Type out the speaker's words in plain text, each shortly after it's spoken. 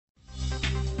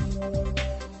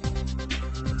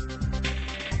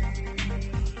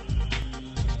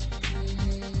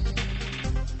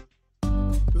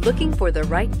Looking for the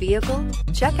right vehicle?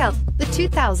 Check out the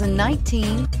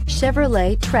 2019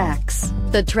 Chevrolet Trax.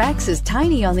 The Trax is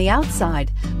tiny on the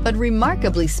outside, but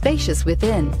remarkably spacious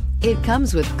within. It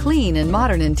comes with clean and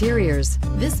modern interiors.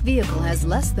 This vehicle has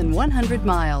less than 100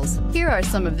 miles. Here are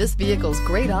some of this vehicle's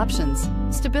great options: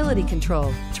 stability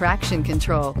control, traction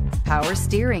control, power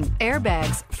steering,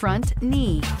 airbags, front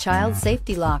knee, child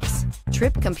safety locks,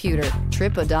 trip computer,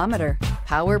 trip odometer,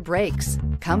 power brakes,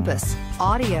 compass,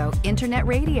 audio, internet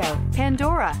radio,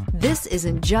 Pandora. This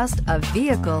isn't just a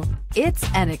vehicle, it's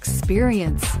an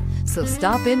experience. So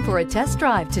stop in for a test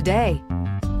drive today.